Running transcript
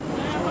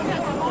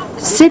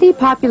City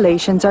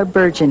populations are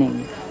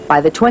burgeoning. By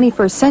the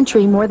 21st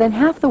century, more than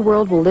half the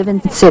world will live in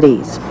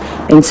cities.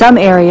 In some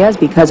areas,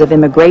 because of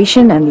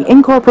immigration and the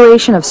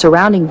incorporation of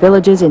surrounding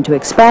villages into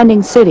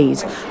expanding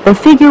cities, the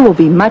figure will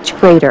be much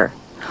greater.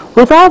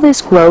 With all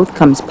this growth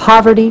comes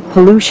poverty,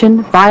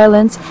 pollution,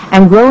 violence,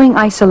 and growing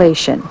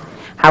isolation.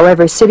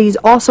 However, cities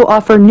also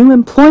offer new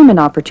employment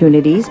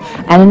opportunities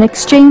and an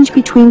exchange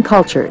between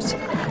cultures.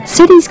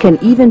 Cities can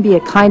even be a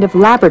kind of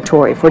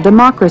laboratory for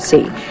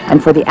democracy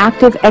and for the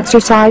active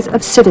exercise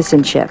of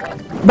citizenship.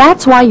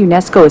 That's why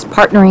UNESCO is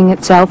partnering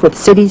itself with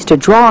cities to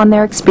draw on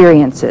their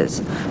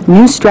experiences.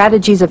 New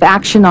strategies of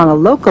action on a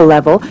local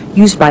level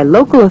used by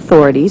local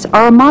authorities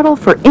are a model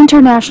for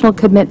international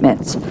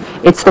commitments.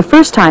 It's the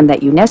first time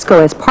that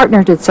UNESCO has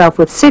partnered itself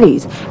with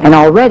cities, and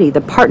already the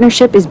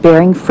partnership is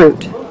bearing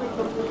fruit.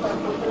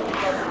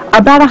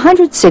 About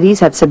 100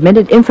 cities have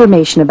submitted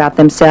information about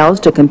themselves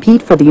to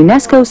compete for the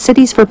UNESCO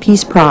Cities for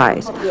Peace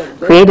Prize.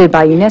 Created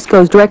by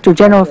UNESCO's Director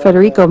General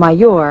Federico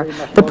Mayor,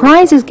 the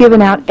prize is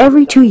given out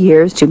every 2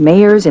 years to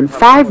mayors in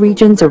 5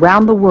 regions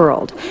around the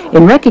world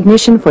in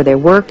recognition for their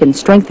work in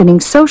strengthening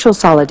social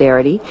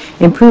solidarity,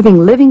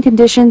 improving living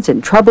conditions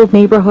in troubled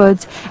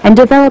neighborhoods, and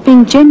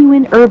developing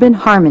genuine urban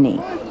harmony.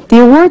 The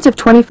awards of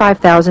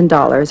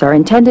 $25,000 are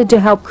intended to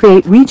help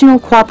create regional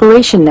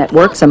cooperation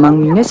networks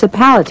among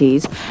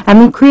municipalities and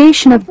the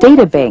creation of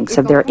data banks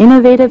of their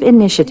innovative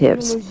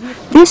initiatives.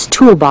 This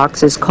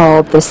toolbox is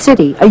called The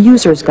City, a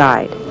User's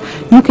Guide.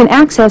 You can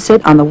access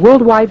it on the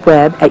World Wide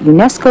Web at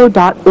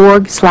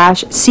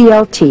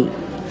unesco.org/CLT.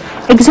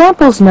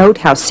 Examples note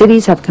how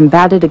cities have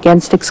combated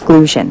against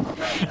exclusion.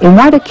 In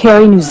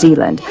Waitakere, New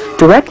Zealand,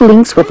 direct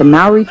links with the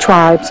Maori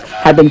tribes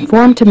have been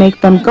formed to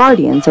make them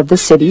guardians of the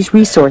city's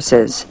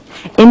resources.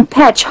 In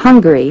Pech,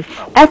 Hungary,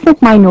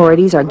 ethnic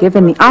minorities are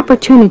given the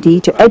opportunity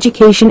to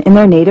education in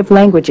their native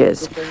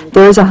languages.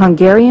 There is a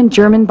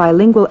Hungarian-German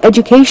bilingual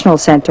educational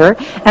center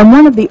and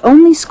one of the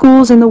only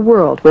schools in the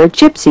world where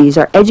gypsies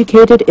are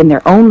educated in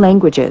their own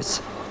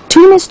languages.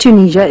 Tunis,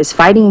 Tunisia is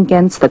fighting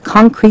against the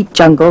concrete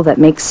jungle that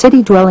makes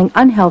city dwelling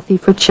unhealthy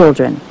for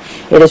children.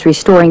 It is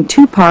restoring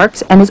 2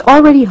 parks and is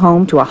already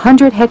home to a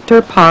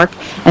 100-hectare park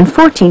and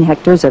 14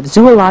 hectares of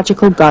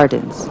zoological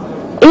gardens.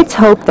 It's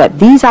hoped that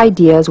these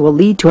ideas will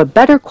lead to a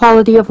better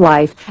quality of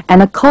life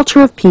and a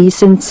culture of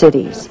peace in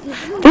cities.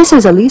 This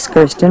is Elise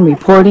Gersten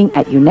reporting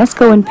at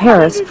UNESCO in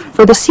Paris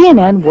for the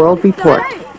CNN World Report.